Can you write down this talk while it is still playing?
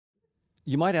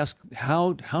You might ask,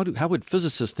 how would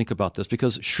physicists think about this?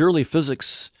 Because surely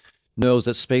physics knows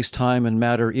that space-time and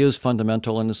matter is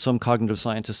fundamental, and some cognitive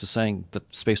scientist is saying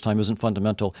that space-time isn't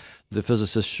fundamental. The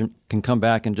physicist can come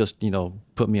back and just,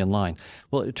 put me in line.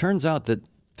 Well, it turns out that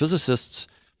physicists,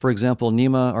 for example,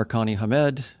 Nima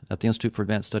Arkani-Hamed at the Institute for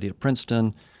Advanced Study at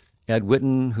Princeton, Ed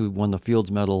Witten, who won the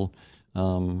Fields Medal,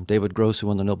 David Gross, who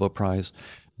won the Nobel Prize,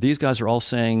 these guys are all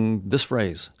saying this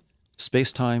phrase: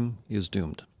 space-time is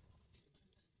doomed.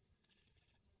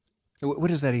 What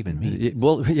does that even mean?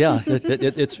 Well, yeah,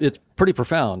 it's pretty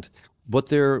profound. What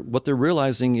they're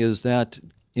realizing is that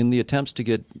in the attempts to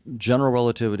get general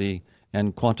relativity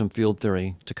and quantum field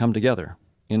theory to come together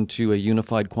into a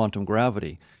unified quantum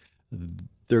gravity,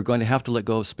 they're going to have to let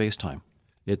go of space-time.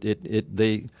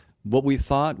 What we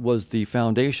thought was the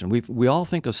foundation. We all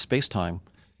think of space-time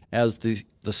as the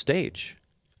stage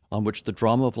on which the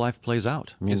drama of life plays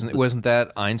out. I mean, wasn't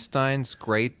that Einstein's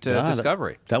great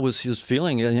discovery? That was his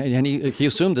feeling, and he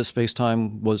assumed that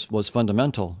space-time was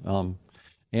fundamental,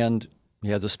 and he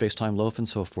had the space-time loaf and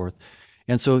so forth.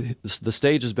 And so the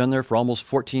stage has been there for almost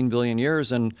 14 billion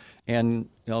years, and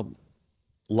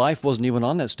life wasn't even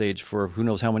on that stage for who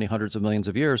knows how many hundreds of millions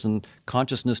of years, and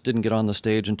consciousness didn't get on the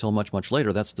stage until much, much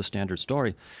later. That's the standard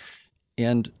story.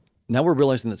 And now we're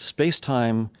realizing that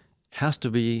space-time has to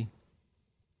be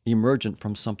emergent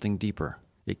from something deeper.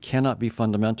 It cannot be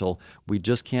fundamental. We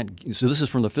just can't. So this is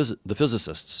from the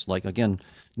physicists, like, again,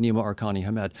 Nima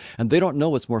Arkani-Hamed, and they don't know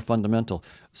what's more fundamental.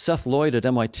 Seth Lloyd at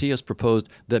MIT has proposed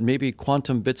that maybe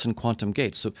quantum bits and quantum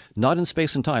gates, so not in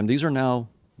space and time. These are now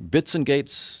bits and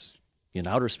gates in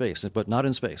outer space, but not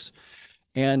in space.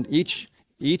 And each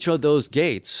of those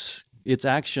gates, its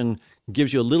action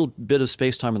gives you a little bit of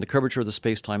space-time, and the curvature of the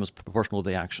space-time is proportional to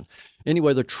the action.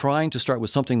 Anyway, they're trying to start with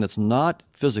something that's not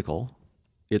physical,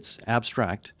 it's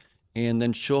abstract, and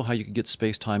then show how you can get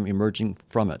space-time emerging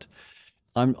from it.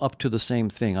 I'm up to the same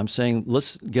thing. I'm saying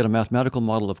let's get a mathematical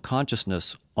model of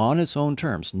consciousness on its own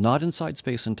terms, not inside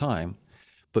space and time,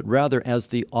 but rather as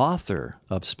the author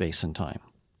of space and time.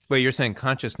 Well, you're saying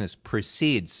consciousness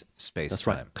precedes space-time. That's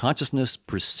right. Consciousness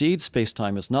precedes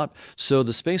space-time. It's not, so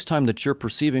the space-time that you're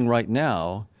perceiving right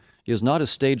now is not a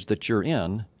stage that you're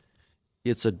in.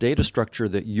 It's a data structure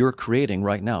that you're creating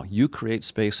right now. You create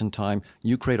space and time.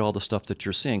 You create all the stuff that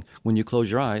you're seeing. When you close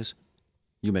your eyes,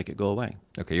 you make it go away.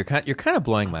 Okay, you're kind of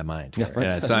blowing my mind here.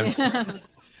 Yeah, right. So I'm,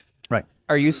 right.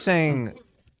 Are you saying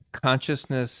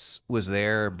consciousness was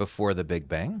there before the Big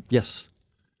Bang? Yes.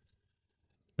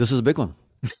 This is a big one.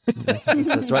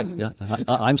 That's right. Yeah,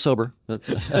 I'm sober.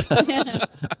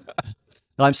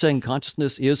 I'm saying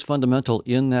consciousness is fundamental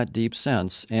in that deep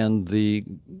sense, and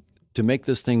to make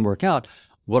this thing work out,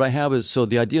 what I have is, so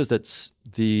the idea is that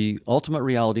the ultimate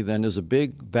reality then is a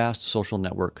big, vast social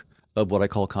network of what I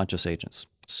call conscious agents.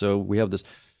 So we have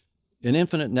an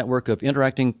infinite network of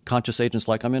interacting conscious agents,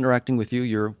 like I'm interacting with you.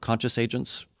 You're conscious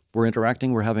agents. We're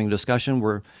interacting. We're having a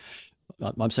discussion.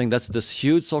 I'm saying that's this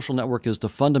huge social network is the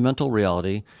fundamental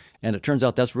reality, and it turns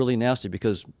out that's really nasty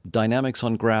because dynamics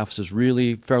on graphs is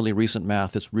really fairly recent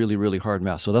math. It's really, really hard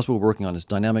math. So that's what we're working on is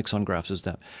dynamics on graphs is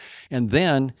that. And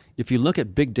then if you look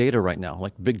at big data right now,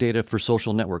 like big data for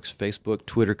social networks, Facebook,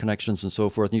 Twitter connections, and so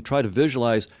forth, and you try to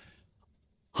visualize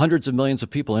hundreds of millions of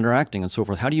people interacting and so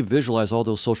forth, how do you visualize all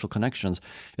those social connections?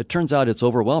 It turns out it's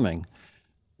overwhelming.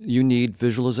 You need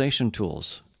visualization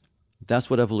tools. That's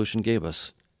what evolution gave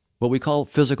us. What we call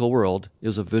physical world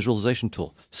is a visualization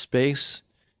tool. Space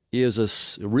is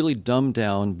a really dumbed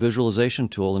down visualization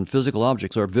tool, and physical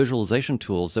objects are visualization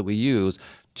tools that we use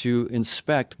to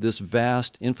inspect this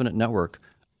vast infinite network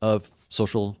of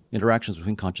social interactions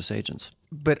between conscious agents.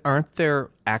 But aren't there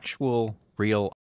actual real